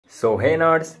So hey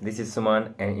nerds, this is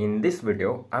Suman, and in this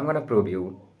video I'm gonna prove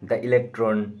you the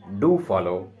electron do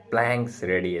follow Planck's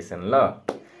radiation law.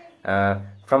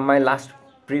 From my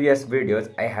previous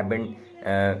videos I have been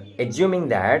assuming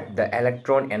that the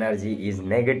electron energy is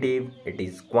negative, it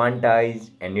is quantized,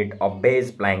 and it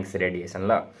obeys Planck's radiation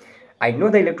law. I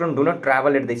know the electron do not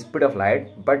travel at the speed of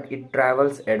light, but it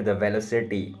travels at the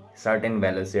velocity, certain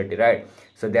velocity, right?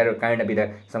 So there kind of be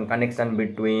some connection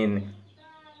between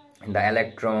the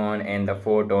electron and the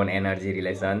photon energy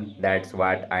relation. That's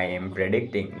what I am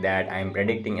predicting, that I am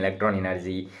predicting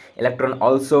electron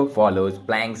also follows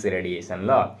Planck's radiation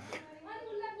law.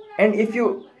 And if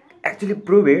you actually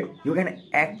prove it, you can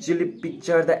actually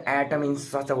picture the atom in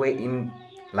such a way, in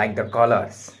like the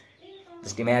colors.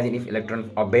 Just imagine if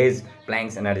electron obeys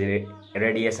Planck's energy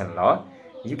radiation law,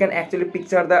 you can actually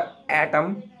picture the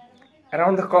atom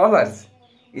around the colors.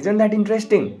 Isn't that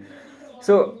interesting?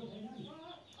 So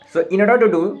in order to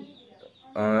do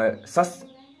such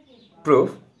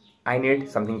proof, I need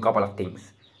couple of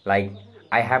things. Like,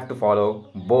 I have to follow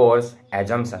Bohr's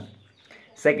assumption.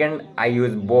 Second, I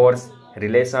use Bohr's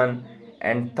relation.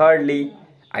 And thirdly,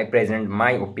 I present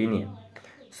my opinion.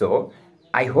 So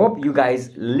I hope you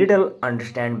guys little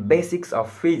understand basics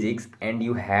of physics and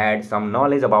you had some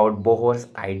knowledge about Bohr's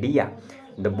idea,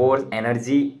 the Bohr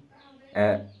energy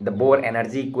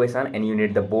equation, and you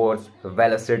need the Bohr's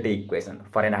velocity equation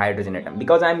for an hydrogen atom.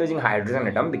 Because I am using hydrogen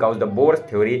atom, because the Bohr's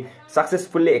theory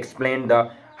successfully explained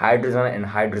the hydrogen and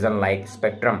hydrogen-like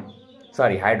spectrum.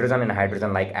 Sorry, hydrogen and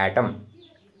hydrogen-like atom.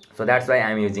 So that's why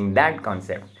I am using that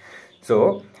concept.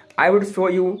 So I would show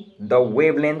you the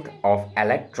wavelength of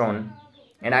electron,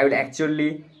 and I would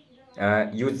actually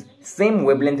use same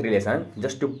wavelength relation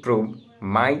just to prove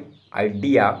my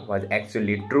idea was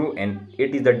actually true, and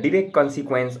it is the direct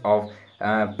consequence of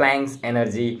Planck's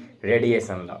energy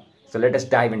radiation law. So let us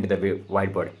dive into the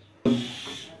whiteboard.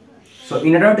 So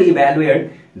in order to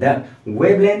evaluate the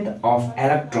wavelength of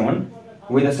electron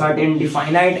with a certain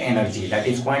definite energy, that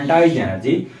is quantized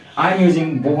energy, I am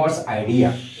using Bohr's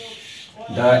idea.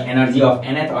 The energy of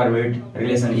nth orbit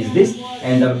relation is this,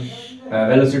 and the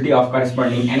velocity of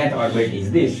corresponding nth orbit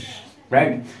is this,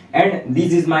 right? And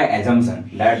this is my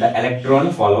assumption, that the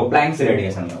electron follow Planck's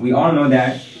radiation law. We all know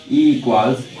that E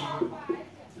equals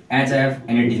hf,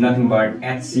 and it is nothing but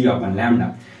hc upon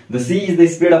lambda. The c is the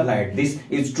speed of light. This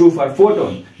is true for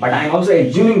photon, but I am also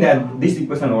assuming that this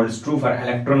equation holds true for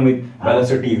electron with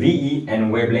velocity ve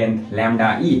and wavelength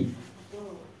lambda e.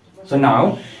 So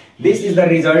now this is the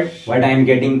result what I am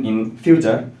getting in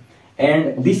future,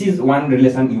 and this is one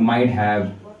relation you might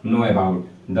have know about.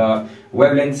 The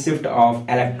wavelength shift of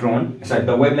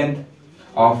the wavelength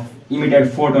of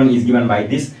emitted photon is given by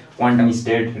this quantum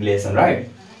state relation, right?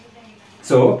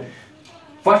 So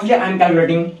firstly, I am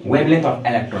calculating wavelength of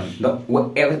electron,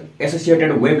 the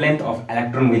associated wavelength of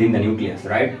electron within the nucleus,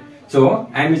 right? So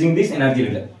I am using this energy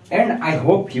relation, and I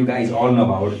hope you guys all know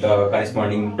about the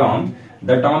corresponding term.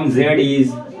 The term Z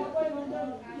is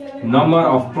number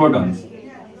of protons,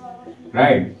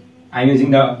 right? I am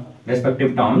using the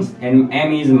respective terms, and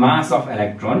m is mass of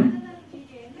electron.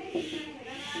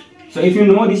 So if you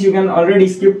know this, you can already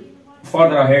skip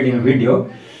further ahead in the video.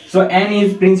 So n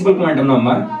is principal quantum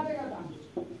number,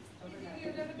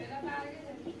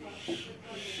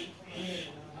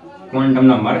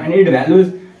 and it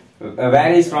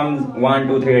varies from 1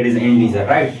 to 3. It is integer,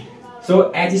 right?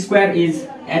 So h is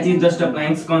just a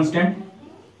Planck's constant,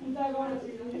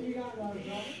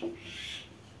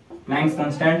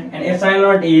 and epsilon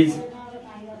naught is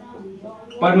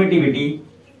permittivity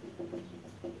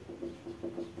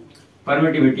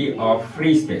of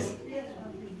free space,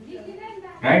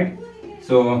 right?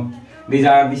 So this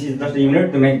is just a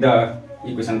unit to make the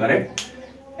equation correct.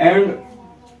 And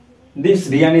this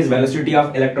dn is velocity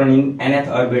of electron in nth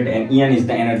orbit, and en is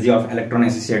the energy of electron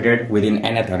associated within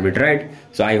nth orbit, right?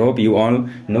 So I hope you all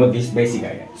know this basic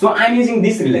idea. So I'm using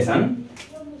this relation,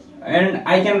 and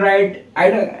I can write,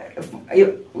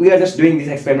 we are just doing this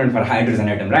experiment for hydrogen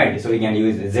atom, right? So we can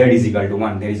use Z is equal to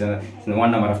 1. There is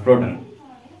one number of proton.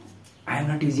 I am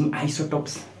not using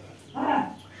isotopes.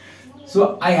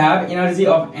 So I have energy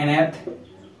of nth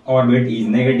orbit is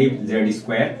negative Z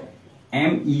square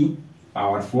me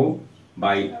power 4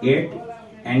 by 8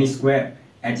 n square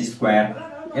h square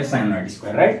epsilon naught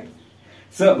square, right?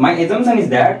 So my assumption is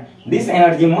that this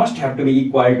energy must have to be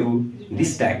equal to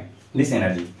this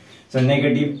energy. So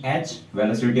negative h,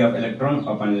 velocity of electron,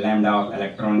 upon lambda of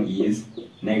electron is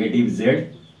negative z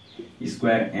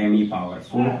square me power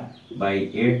 4 by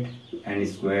 8 n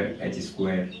square h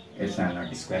square epsilon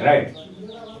naught square, right?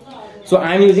 So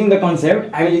I am using the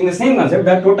same concept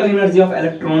that total energy of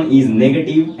electron is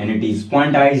negative and it is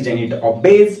quantized and it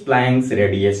obeys Planck's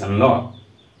radiation law.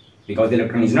 Because the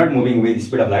electron is not moving with the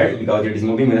speed of light, because it is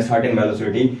moving with a certain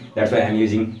velocity, that's why I am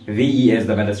using VE as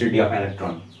the velocity of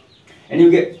electron. And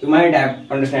you might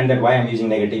have understand that why I am using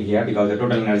negative here, because the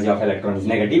total energy of electron is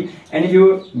negative, and if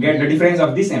you get the difference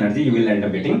of this energy, you will end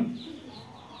up getting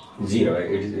 0.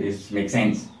 It makes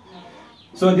sense.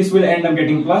 So this will end up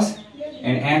getting plus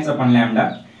and h upon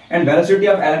lambda, and velocity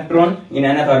of electron in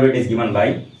nth orbit is given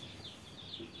by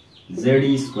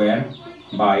z square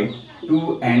by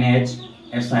 2nh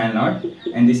epsilon naught,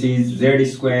 and this is z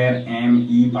square m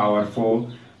e power 4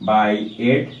 by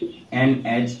 8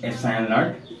 nh epsilon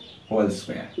naught whole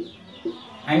square.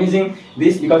 I'm using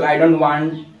this because I don't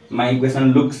want my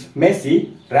equation looks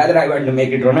messy, rather I want to make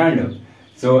it Ronaldo.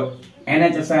 So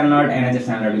nh epsilon naught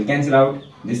will cancel out,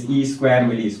 this e square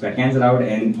will e square cancel out,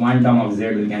 and one term of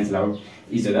z will cancel out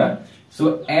each other.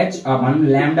 So h upon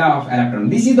lambda of electron,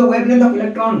 this is the wavelength of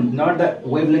electron, not the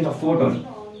wavelength of photon,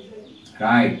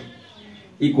 right,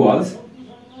 equals,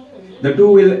 the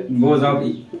 2 will goes out,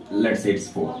 let's say it's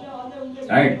 4,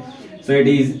 right? So it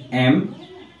is m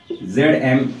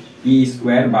zm e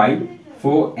square by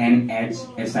 4nh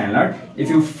epsilon naught. If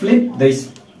you flip this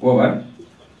over,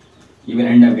 you will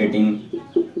end up getting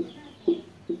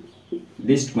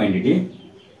this quantity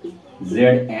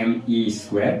zm e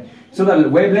square. So the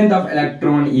wavelength of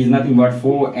electron is nothing but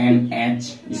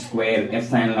 4nh square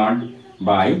epsilon naught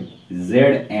by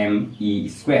zm e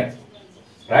square,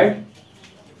 right?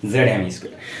 Zm e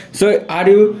square. So are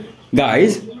you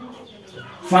guys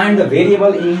find the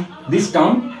variable in this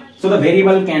term? So the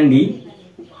variable can be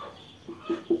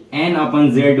n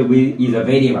upon z is a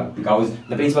variable, because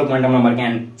the principal quantum number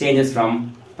can changes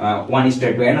from one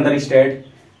state to another state,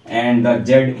 and the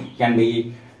z can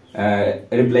be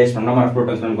replaced from number of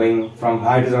protons from going from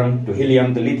hydrogen to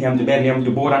helium to lithium to beryllium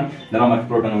to boron. The number of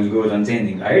protons will go on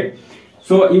changing, right?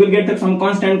 So you will get some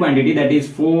constant quantity, that is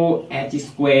 4h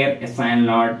square epsilon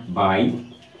naught by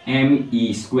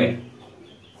me square.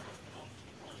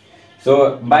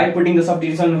 So by putting the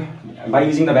substitution, by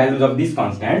using the values of this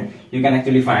constant, you can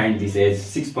actually find this as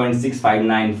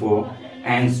 6.6594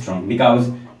 angstrom,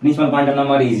 because principal quantum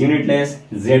number is unitless,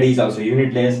 z is also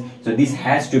unitless, so this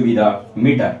has to be the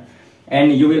meter,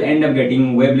 and you will end up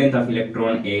getting wavelength of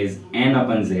electron is n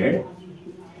upon z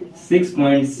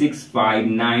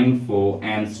 6.6594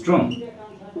 angstrom.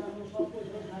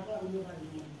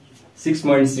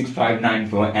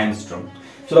 6.6594 angstrom.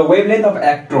 So the wavelength of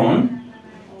electron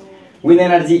with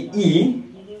energy E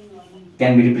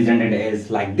can be represented as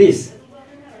like this.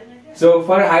 So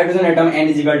for hydrogen atom, n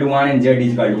is equal to 1 and z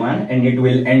is equal to 1, and it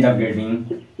will end up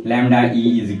getting lambda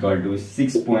E is equal to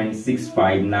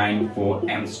 6.6594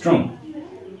 angstrom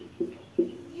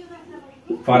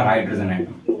for hydrogen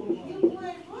atom.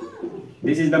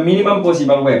 This is the minimum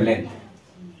possible wavelength,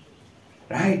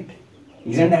 right?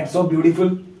 Isn't that so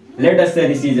beautiful? Let us say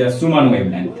this is a Schumann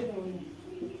wavelength,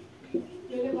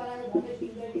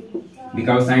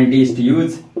 because scientists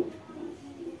use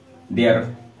their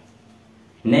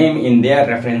name in their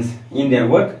reference in their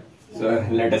work. So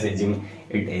let us assume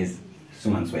it is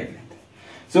Schumann's wavelength.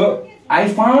 So I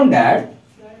found that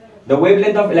the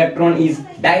wavelength of electron is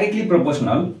directly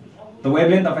proportional. The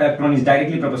wavelength of electron is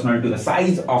directly proportional to the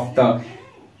size of the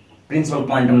principal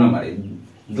quantum number.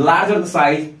 The larger the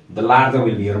size, the larger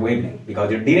will be your wavelength,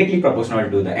 because it's directly proportional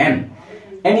to the n,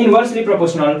 and inversely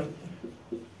proportional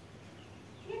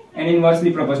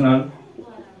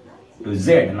to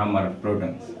z, number of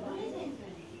protons.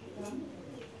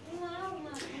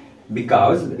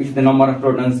 Because if the number of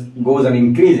protons goes on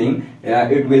increasing,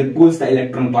 it will push the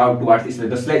electron cloud towards this.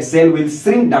 The cell will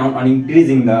shrink down on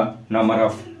increasing the number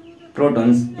of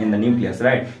protons in the nucleus,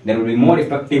 right? There will be more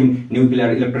effective nuclear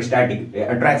electrostatic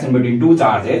attraction between two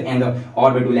charges, and the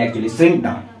orbit will actually shrink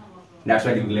down. That's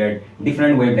why you will get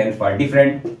different wavelengths for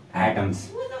different atoms,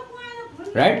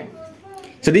 right?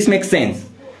 So this makes sense.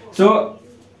 So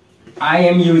I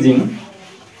am using,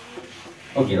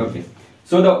 okay.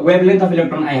 So the wavelength of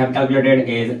electron I have calculated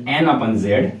is n upon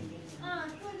z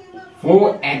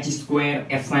 4h square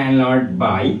epsilon naught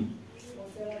by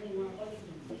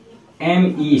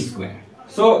me square.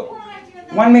 So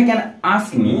one may can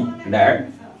ask me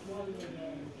that,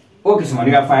 okay, so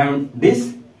you have found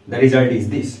this, the result is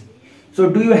this. So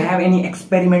do you have any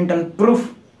experimental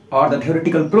proof or the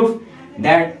theoretical proof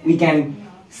that we can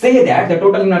say that the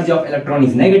total energy of electron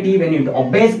is negative and it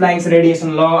obeys Planck's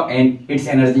radiation law and its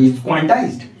energy is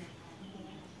quantized?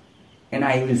 And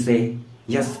I will say,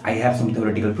 yes, I have some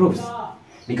theoretical proofs.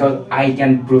 because I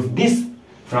can prove this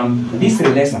from this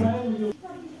relation.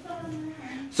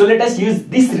 So let us use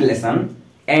this relation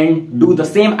and do the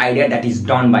same idea that is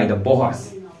done by the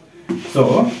Bohrs.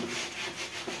 So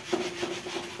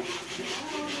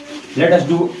let us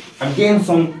do again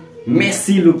some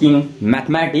messy looking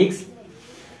mathematics.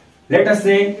 Let us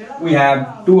say we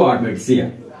have two orbits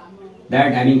here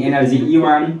that having energy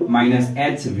E1 minus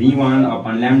h v1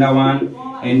 upon lambda 1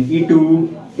 and E2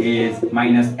 is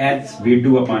minus h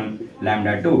v2 upon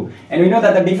lambda 2. And we know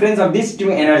that the difference of these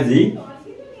two energy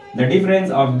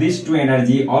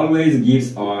always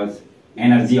gives us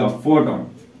energy of photon.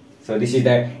 So this is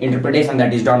the interpretation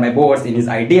that is done by Bohr in his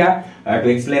idea to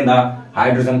explain the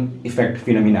hydrogen effect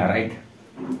phenomena, right?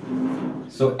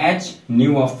 So h,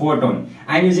 nu of photon.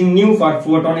 I am using nu for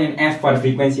photon and f for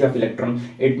frequency of electron.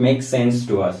 It makes sense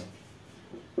to us.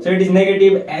 So it is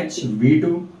negative h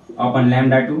v2 upon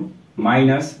lambda 2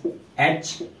 minus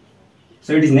h.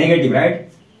 So it is negative, right?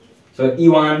 So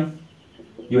E1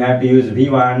 you have to use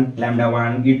v1 lambda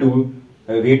 1, E2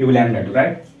 v2 lambda 2,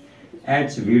 right?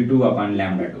 H v2 upon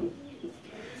lambda 2.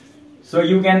 So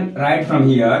you can write from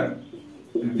here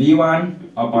v1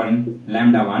 upon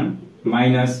lambda 1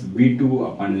 minus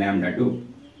v2 upon lambda 2.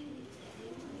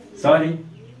 Sorry,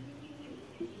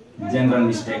 general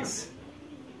mistakes,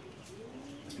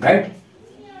 right?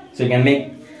 So you can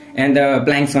make, and the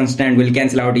Planck's constant will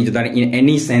cancel out each other in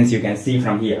any sense you can see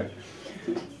from here.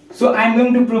 So I am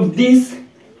going to prove this.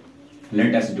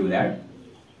 Let us do that.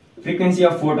 Frequency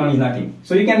of photon is nothing.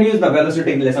 So you can use the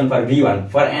velocity relation for v1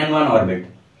 for n1 orbit.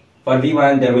 For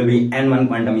v1 there will be n1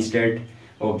 quantum state.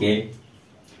 Okay,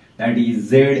 that is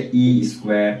ze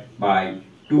square by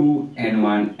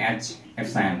 2n1 h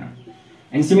epsilon.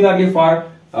 And similarly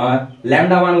for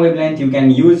lambda 1 wavelength you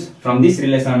can use from this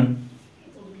relation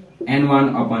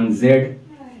n1 upon z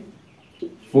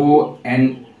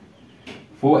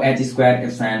 4h square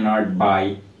epsilon naught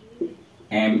by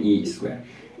me square.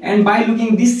 And by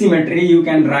looking this symmetry you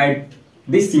can write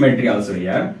this symmetry also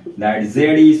here, that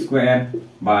ze square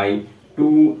by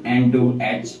 2n2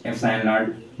 h epsilon naught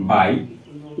by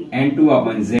n2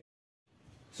 upon z.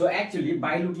 So actually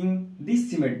by looking this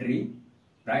symmetry,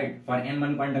 right, for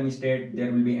n1 quantum state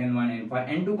there will be n1 and for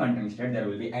n2 quantum state there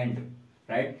will be n2,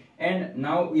 right? And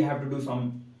now we have to do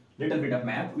some little bit of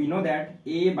math. We know that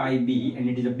a by b, and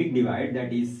it is a big divide,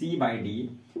 that is c by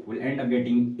d, will end up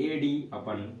getting ad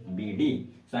upon bd.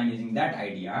 So I am using that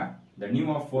idea. The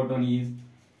nu of photon is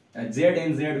z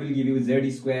and z will give you z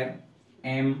square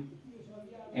m,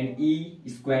 and e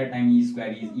square times e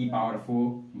square is e power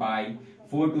 4 by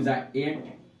 4 to the 8,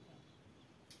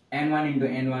 n1 into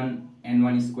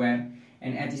n1 square,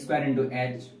 and h square into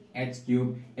h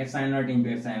cube, epsilon naught into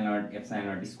epsilon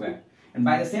naught square. And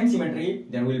by the same symmetry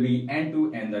there will be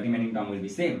n2 and the remaining term will be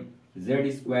same,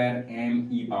 z square m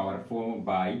e power 4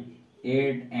 by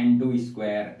 8 n2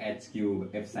 square h cube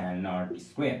epsilon naught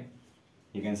square.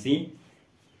 You can see,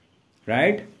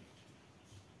 right?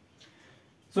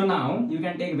 So now you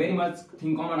can take very much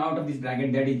thing common out of this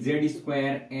bracket, that is z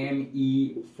square m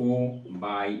e 4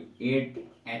 by 8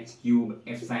 h cube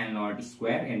epsilon naught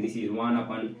square, and this is 1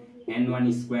 upon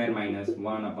n1 square minus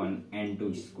 1 upon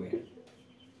n2 square.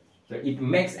 So it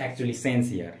makes actually sense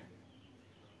here,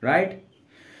 right?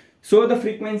 So the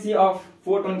frequency of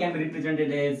photon can be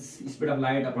represented as speed of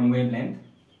light upon wavelength.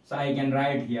 So I can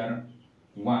write here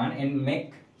 1 and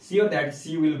make sure that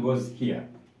c will goes here,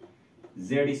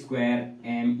 z square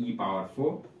m e power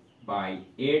 4 by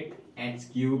 8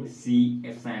 h cube c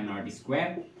epsilon naught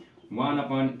square, 1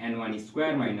 upon n1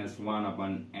 square minus 1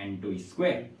 upon n2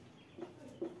 square.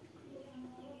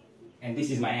 And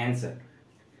this is my answer.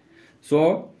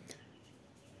 So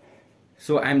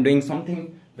I'm doing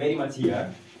something very much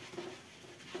here,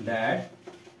 that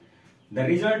the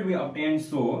result we obtained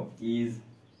so is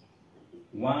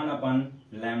 1 upon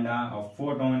lambda of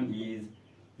photon is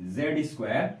z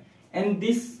square, and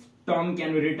this term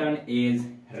can be written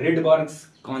as Rydberg's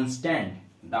constant,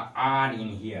 the r in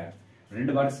here,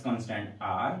 Rydberg's constant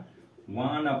r,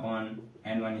 1 upon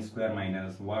n1 square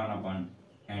minus 1 upon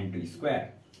n2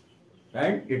 square,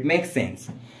 right? It makes sense.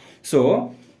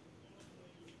 So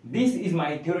this is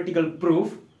my theoretical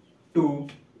proof to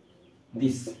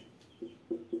this.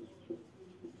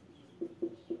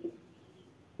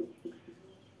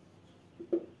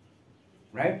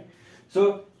 Right?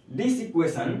 So this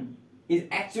equation is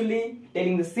actually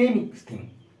telling the same thing.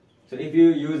 So if you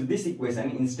use this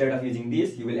equation instead of using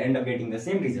this, you will end up getting the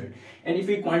same result. And if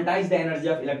we quantize the energy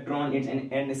of electron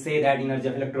and say that energy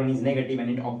of electron is negative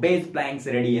and it obeys Planck's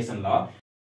radiation law,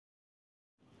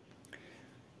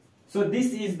 so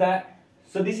this is the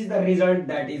result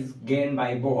that is gained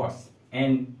by Bohr.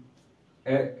 And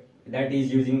that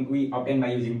is using we obtain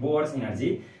by using Bohr's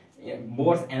energy,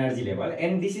 Bohr's energy level,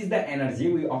 and this is the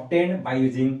energy we obtained by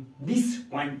using this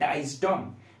quantized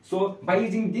term. So by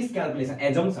using this calculation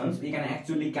assumptions, we can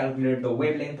actually calculate the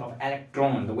wavelength of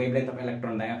electron, the wavelength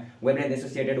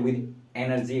associated with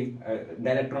energy,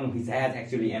 the electron which has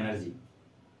actually energy.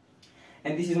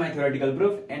 And this is my theoretical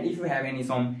proof, and if you have any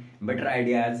some better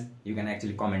ideas, you can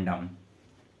actually comment down.